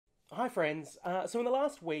Hi friends. So in the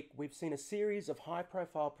last week, we've seen a series of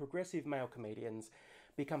high-profile progressive male comedians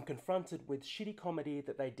become confronted with shitty comedy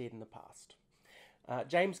that they did in the past.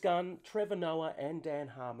 James Gunn, Trevor Noah, and Dan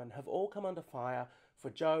Harmon have all come under fire for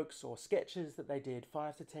jokes or sketches that they did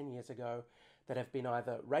 5 to 10 years ago that have been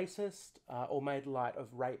either racist or made light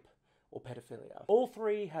of rape or pedophilia. All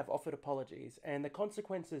three have offered apologies, and the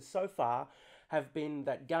consequences so far have been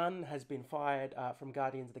that Gunn has been fired from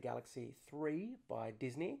Guardians of the Galaxy 3 by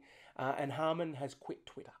Disney, and Harmon has quit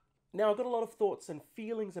Twitter. Now, I've got a lot of thoughts and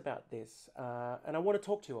feelings about this, and I want to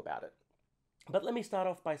talk to you about it. But let me start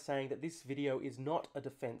off by saying that this video is not a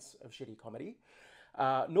defense of shitty comedy,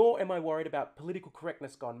 nor am I worried about political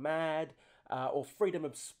correctness gone mad, or freedom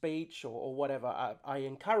of speech, or whatever. I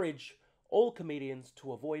encourage all comedians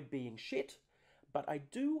to avoid being shit, but I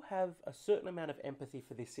do have a certain amount of empathy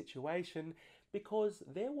for this situation because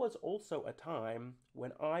there was also a time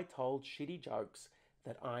when I told shitty jokes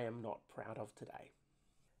that I am not proud of today.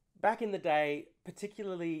 Back in the day,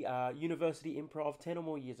 particularly university improv 10 or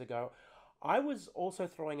more years ago, I was also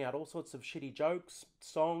throwing out all sorts of shitty jokes,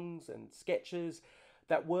 songs, and sketches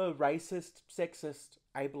that were racist, sexist,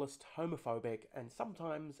 ableist, homophobic, and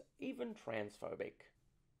sometimes even transphobic.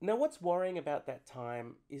 Now, what's worrying about that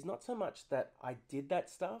time is not so much that I did that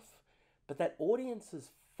stuff, but that audiences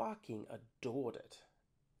fucking adored it.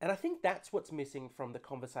 And I think that's what's missing from the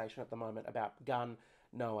conversation at the moment about Gunn,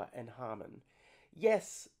 Noah, and Harmon.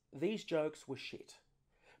 Yes, these jokes were shit,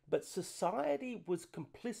 but society was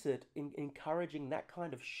complicit in encouraging that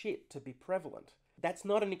kind of shit to be prevalent. That's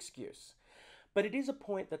not an excuse, but it is a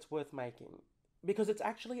point that's worth making, because it's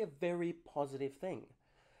actually a very positive thing.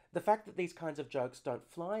 The fact that these kinds of jokes don't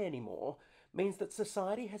fly anymore means that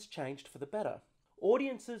society has changed for the better.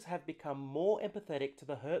 Audiences have become more empathetic to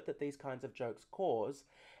the hurt that these kinds of jokes cause,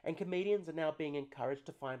 and comedians are now being encouraged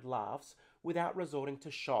to find laughs without resorting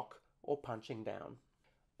to shock or punching down.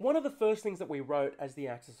 One of the first things that we wrote as the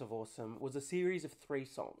Axis of Awesome was a series of 3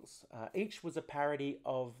 songs. Each was a parody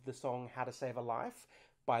of the song How to Save a Life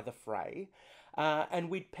by The Fray, and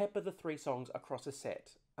we'd pepper the 3 songs across a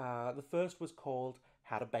set. The first was called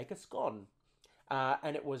How to Bake a Scone,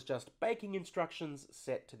 and it was just baking instructions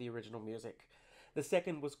set to the original music. The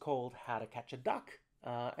second was called How to Catch a Duck,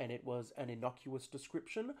 and it was an innocuous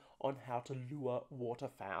description on how to lure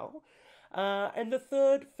waterfowl. And the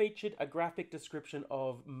third featured a graphic description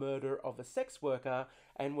of murder of a sex worker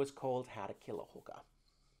and was called How to Kill a Hooker.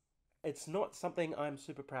 It's not something I'm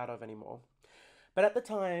super proud of anymore. But at the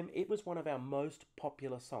time, it was one of our most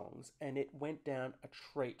popular songs, and it went down a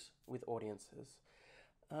treat with audiences.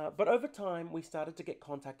 But over time, we started to get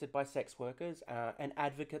contacted by sex workers and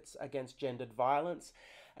advocates against gendered violence,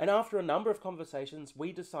 and after a number of conversations,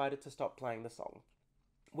 we decided to stop playing the song.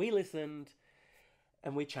 We listened,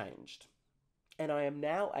 and we changed. And I am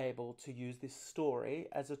now able to use this story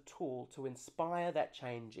as a tool to inspire that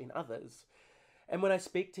change in others. And when I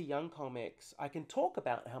speak to young comics, I can talk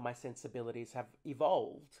about how my sensibilities have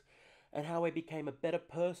evolved and how I became a better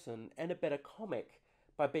person and a better comic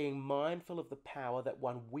by being mindful of the power that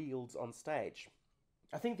one wields on stage.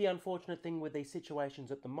 I think the unfortunate thing with these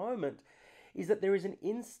situations at the moment is that there is an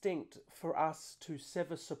instinct for us to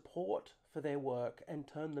sever support for their work and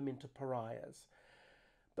turn them into pariahs.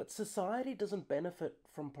 But society doesn't benefit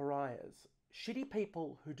from pariahs. Shitty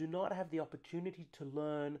people who do not have the opportunity to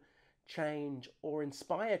learn, change, or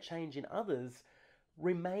inspire change in others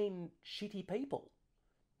remain shitty people.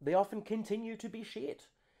 They often continue to be shit,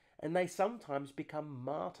 and they sometimes become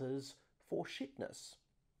martyrs for shitness.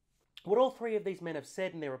 What all 3 of these men have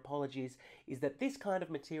said in their apologies is that this kind of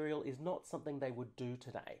material is not something they would do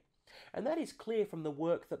today. And that is clear from the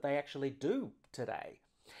work that they actually do today.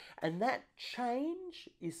 And that change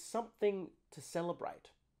is something to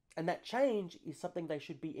celebrate. And that change is something they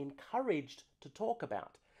should be encouraged to talk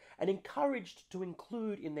about and encouraged to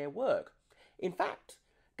include in their work. In fact,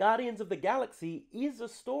 Guardians of the Galaxy is a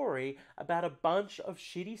story about a bunch of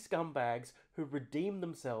shitty scumbags who redeem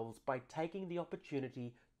themselves by taking the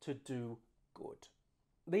opportunity to do good.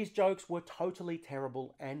 These jokes were totally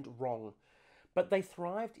terrible and wrong, but they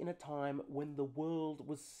thrived in a time when the world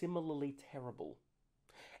was similarly terrible.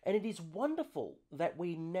 And it is wonderful that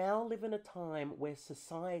we now live in a time where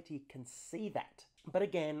society can see that. But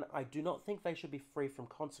again, I do not think they should be free from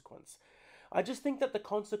consequence. I just think that the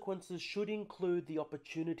consequences should include the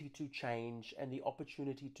opportunity to change and the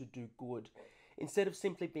opportunity to do good, instead of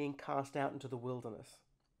simply being cast out into the wilderness.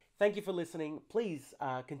 Thank you for listening. Please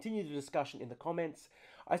continue the discussion in the comments.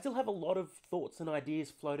 I still have a lot of thoughts and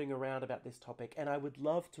ideas floating around about this topic, and I would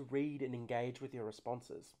love to read and engage with your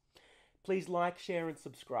responses. Please like, share, and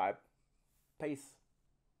subscribe. Peace.